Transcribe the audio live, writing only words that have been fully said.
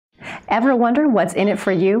Ever wonder what's in it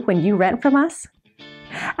for you when you rent from us?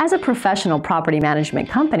 As a professional property management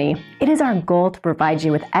company, it is our goal to provide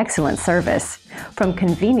you with excellent service, from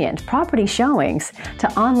convenient property showings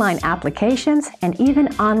to online applications and even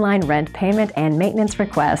online rent payment and maintenance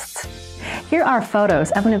requests. Here are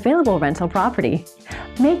photos of an available rental property.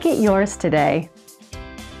 Make it yours today.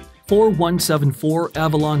 4174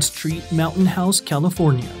 Avalon Street, Mountain House,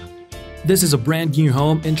 California. This is a brand new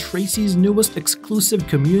home in Tracy's newest exclusive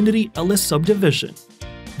community, Ellis Subdivision.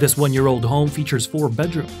 This one-year-old home features 4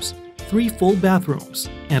 bedrooms, 3 full bathrooms,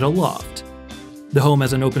 and a loft. The home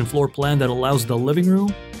has an open floor plan that allows the living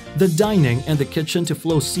room, the dining, and the kitchen to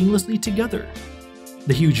flow seamlessly together.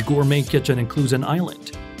 The huge gourmet kitchen includes an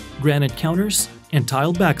island, granite counters, and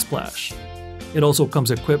tile backsplash. It also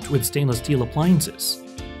comes equipped with stainless steel appliances.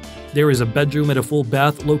 There is a bedroom and a full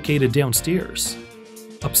bath located downstairs.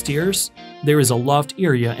 Upstairs, there is a loft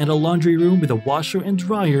area and a laundry room with a washer and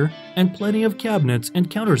dryer and plenty of cabinets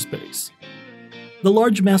and counter space. The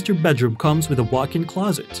large master bedroom comes with a walk-in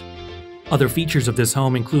closet. Other features of this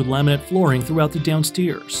home include laminate flooring throughout the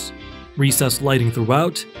downstairs, recessed lighting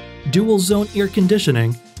throughout, dual-zone air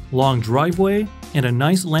conditioning, long driveway, and a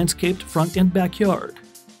nice landscaped front and backyard.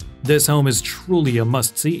 This home is truly a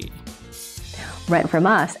must-see. Rent from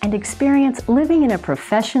us and experience living in a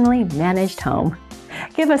professionally managed home.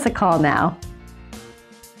 Give us a call now.